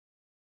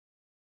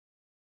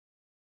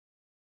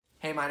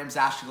Hey, my name is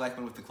Ashton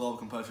Gleckman with the Global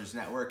Composers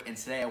Network, and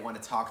today I want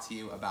to talk to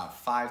you about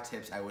 5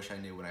 tips I wish I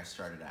knew when I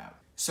started out.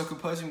 So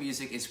composing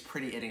music is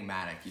pretty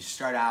enigmatic. You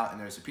start out and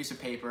there's a piece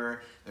of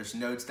paper, there's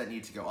notes that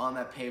need to go on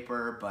that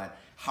paper, but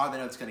how are the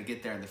notes going to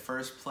get there in the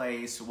first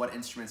place? What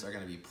instruments are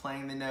going to be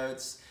playing the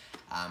notes?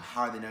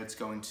 How are the notes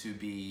going to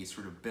be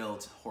sort of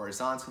built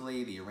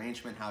horizontally? The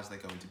arrangement, how's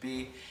that going to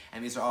be?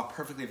 And these are all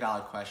perfectly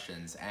valid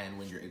questions,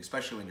 and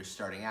especially when you're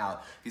starting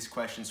out, these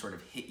questions sort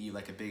of hit you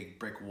like a big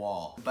brick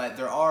wall. But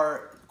there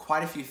are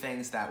quite a few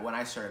things that when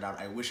I started out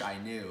I wish I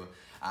knew,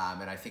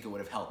 and I think it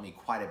would have helped me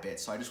quite a bit.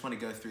 So I just want to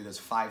go through those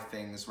 5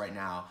 things right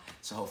now,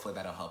 so hopefully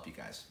that'll help you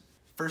guys.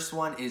 First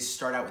one is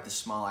start out with the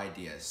small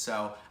ideas.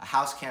 So a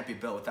house can't be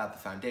built without the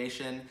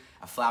foundation,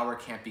 a flower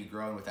can't be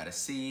grown without a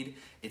seed.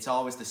 It's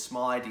always the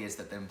small ideas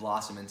that then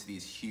blossom into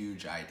these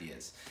huge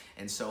ideas.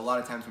 And so a lot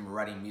of times when we're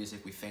writing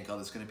music, we think, oh,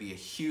 there's going to be a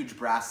huge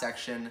brass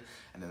section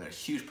and then a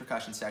huge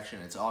percussion section,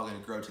 and it's all going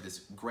to grow to this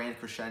grand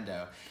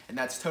crescendo. And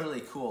that's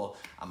totally cool.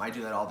 I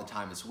do that all the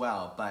time as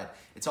well. But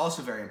it's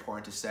also very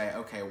important to say,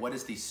 okay, what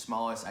is the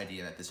smallest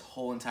idea that this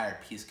whole entire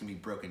piece can be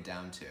broken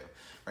down to?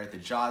 Right? The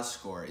Jaws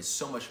score is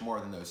so much more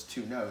than those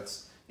 2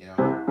 notes, you know.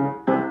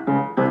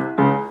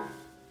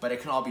 But it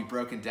can all be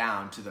broken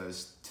down to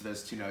those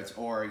 2 notes,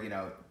 or, you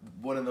know,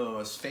 one of the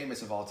most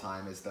famous of all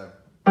time is the,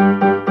 you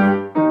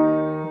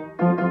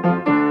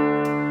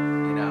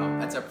know,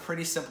 that's a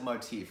pretty simple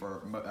motif,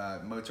 or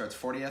Mozart's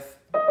 40th.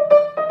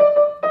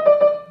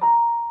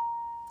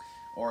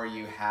 Or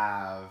you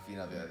have, you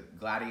know, the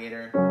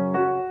Gladiator.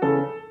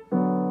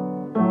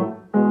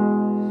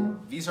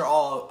 These are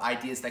all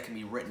ideas that can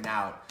be written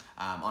out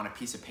on a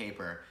piece of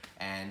paper,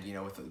 and you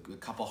know, with a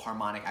couple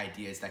harmonic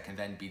ideas that can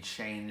then be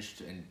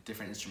changed in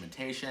different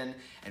instrumentation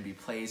and be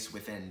placed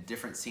within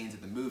different scenes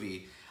of the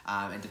movie,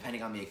 and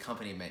depending on the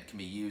accompaniment can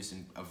be used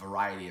in a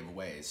variety of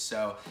ways.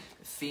 So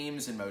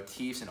themes and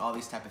motifs and all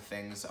these type of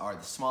things are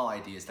the small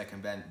ideas that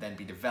can then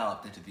be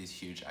developed into these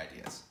huge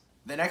ideas.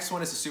 The next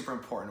one is a super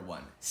important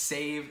one.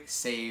 Save,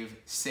 save,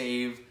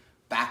 save,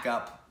 back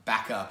up,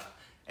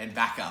 and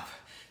back up.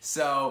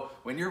 So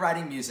when you're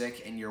writing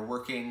music and you're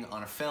working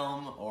on a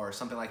film or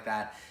something like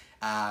that,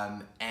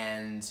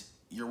 and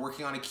you're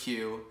working on a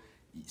cue,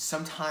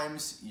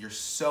 sometimes you're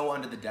so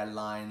under the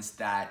deadlines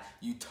that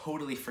you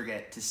totally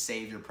forget to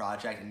save your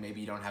project, and maybe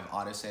you don't have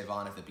autosave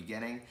on at the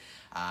beginning,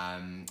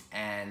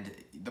 and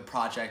the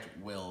project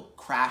will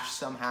crash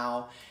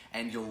somehow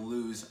and you'll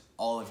lose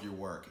all of your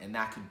work, and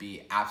that could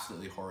be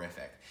absolutely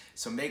horrific.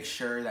 So make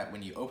sure that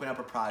when you open up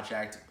a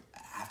project,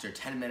 after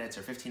 10 minutes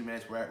or 15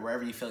 minutes,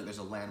 wherever you feel like there's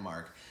a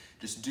landmark,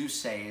 just do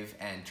save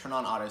and turn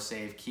on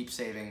autosave, keep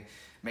saving,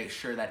 make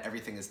sure that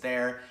everything is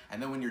there.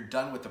 And then when you're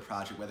done with the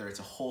project, whether it's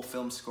a whole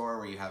film score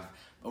where you have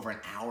over an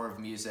hour of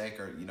music,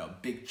 or you know,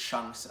 big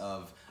chunks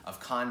of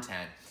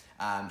content,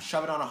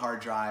 shove it on a hard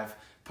drive,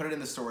 put it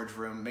in the storage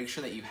room, make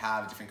sure that you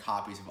have different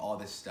copies of all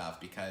this stuff,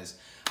 because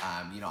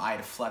you know, I had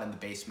a flood in the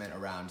basement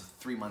around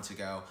 3 months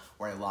ago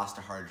where I lost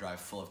a hard drive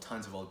full of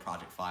tons of old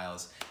project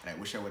files, and I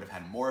wish I would have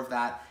had more of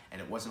that, and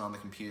it wasn't on the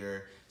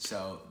computer,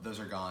 so those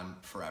are gone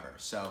forever.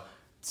 So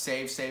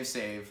save, save,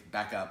 save,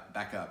 back up,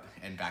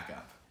 and back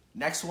up.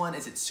 Next one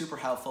is it's super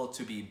helpful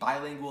to be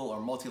bilingual or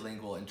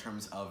multilingual in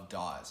terms of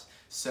DAWs.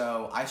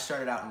 So I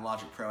started out in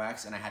Logic Pro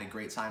X and I had a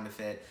great time with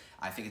it.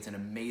 I think it's an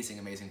amazing,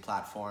 amazing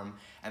platform.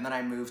 And then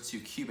I moved to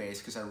Cubase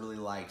because I really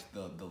liked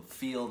the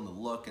feel and the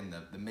look and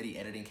the MIDI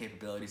editing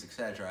capabilities,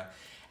 etc.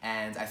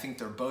 And I think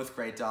they're both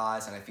great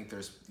DAWs, and I think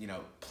there's, you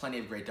know, plenty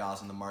of great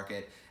DAWs in the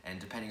market, and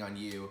depending on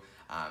you,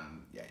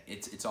 yeah,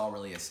 it's all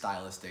really a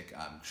stylistic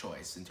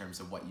choice in terms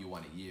of what you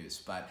want to use.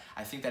 But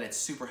I think that it's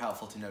super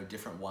helpful to know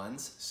different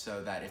ones,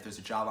 so that if there's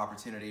a job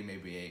opportunity,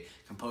 maybe a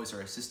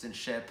composer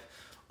assistantship,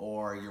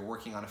 or you're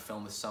working on a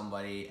film with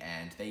somebody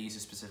and they use a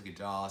specific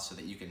DAW, so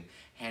that you can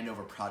hand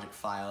over project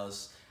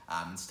files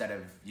instead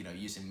of, you know,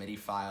 using MIDI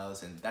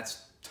files. And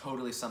that's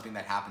totally something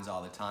that happens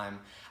all the time.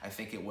 I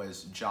think it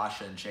was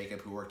Joshua and Jacob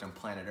who worked on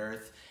Planet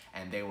Earth,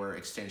 and they were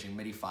exchanging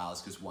MIDI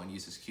files because one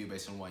uses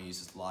Cubase and one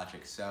uses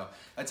Logic. So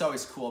that's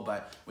always cool.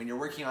 But when you're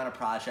working on a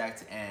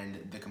project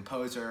and the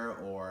composer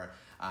or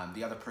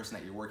the other person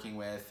that you're working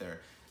with,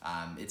 or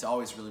it's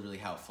always really, really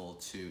helpful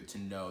to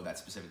know that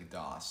specific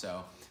DAW.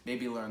 So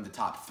maybe learn the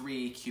top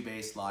 3,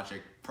 Cubase,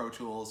 Logic, Pro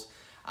Tools,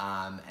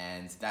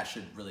 and that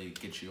should really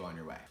get you on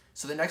your way.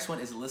 So the next one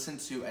is listen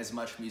to as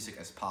much music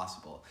as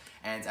possible.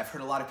 And I've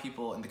heard a lot of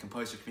people in the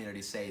composer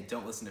community say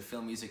don't listen to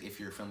film music if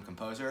you're a film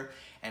composer,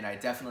 and I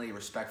definitely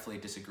respectfully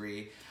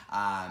disagree.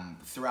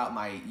 Throughout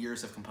my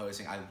years of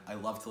composing, I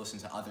love to listen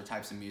to other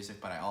types of music,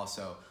 but I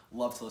also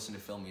love to listen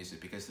to film music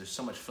because there's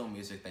so much film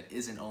music that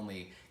isn't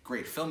only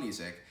great film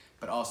music,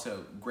 but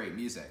also great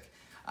music.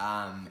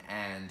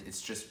 And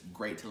it's just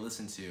great to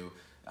listen to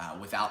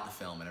without the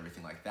film and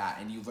everything like that.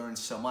 And you learn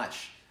so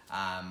much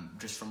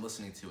just from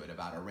listening to it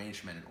about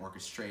arrangement and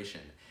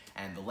orchestration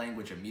and the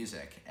language of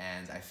music.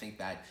 And I think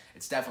that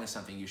it's definitely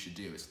something you should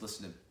do, is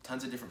listen to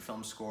tons of different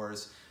film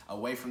scores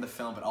away from the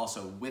film, but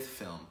also with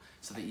film,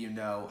 so that you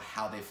know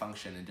how they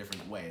function in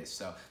different ways.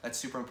 So that's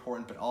super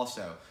important, but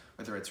also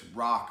whether it's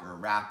rock or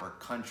rap or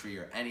country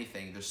or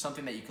anything, there's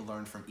something that you can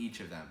learn from each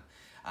of them.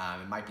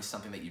 It might be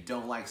something that you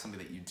don't like, something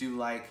that you do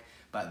like,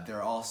 but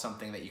they're all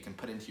something that you can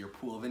put into your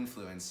pool of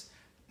influence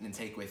and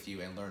take with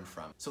you and learn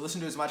from. So listen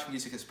to as much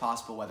music as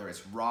possible, whether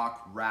it's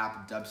rock,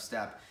 rap,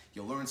 dubstep.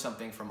 You'll learn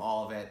something from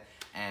all of it,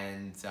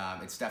 and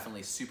it's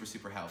definitely super,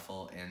 super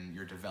helpful in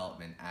your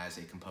development as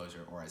a composer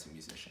or as a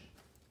musician.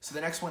 So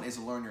the next one is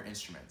learn your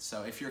instrument.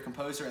 So if you're a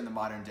composer in the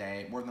modern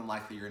day, more than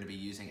likely you're going to be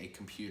using a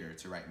computer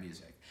to write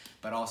music.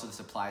 But also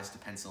this applies to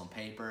pencil and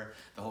paper.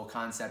 The whole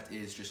concept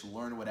is just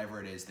learn whatever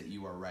it is that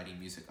you are writing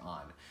music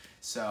on.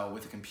 So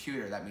with a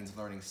computer, that means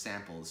learning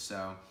samples.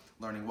 So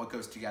learning what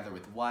goes together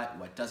with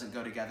what doesn't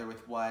go together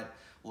with what,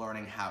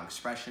 learning how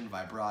expression,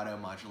 vibrato,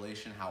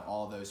 modulation, how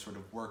all those sort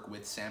of work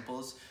with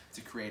samples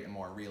to create a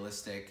more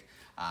realistic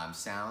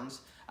sounds.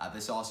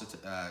 This also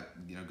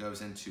goes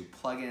into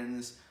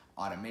plugins,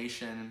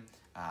 automation,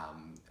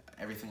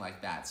 everything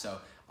like that. So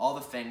all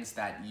the things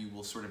that you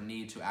will sort of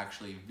need to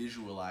actually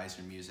visualize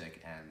your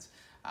music and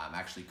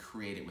actually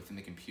create it within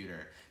the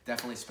computer.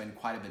 Definitely spend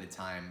quite a bit of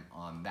time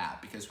on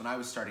that, because when I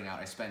was starting out,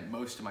 I spent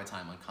most of my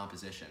time on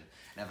composition.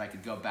 And if I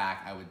could go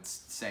back, I would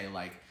say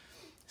like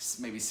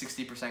maybe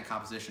 60%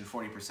 composition,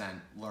 40%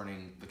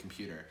 learning the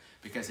computer,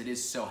 because it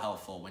is so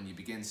helpful when you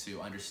begin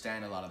to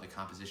understand a lot of the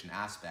composition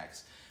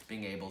aspects,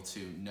 being able to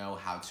know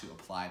how to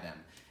apply them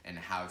and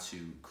how to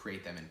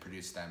create them and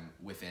produce them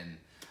within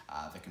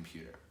the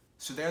computer.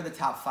 So there are the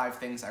top 5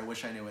 things I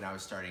wish I knew when I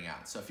was starting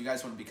out. So if you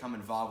guys want to become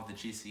involved with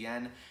the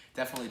GCN,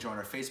 definitely join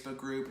our Facebook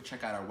group,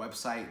 check out our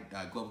website,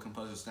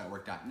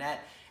 globalcomposersnetwork.net,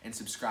 and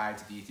subscribe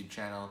to the YouTube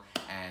channel.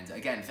 And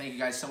again, thank you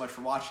guys so much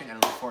for watching, and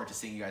I look forward to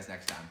seeing you guys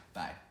next time.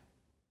 Bye.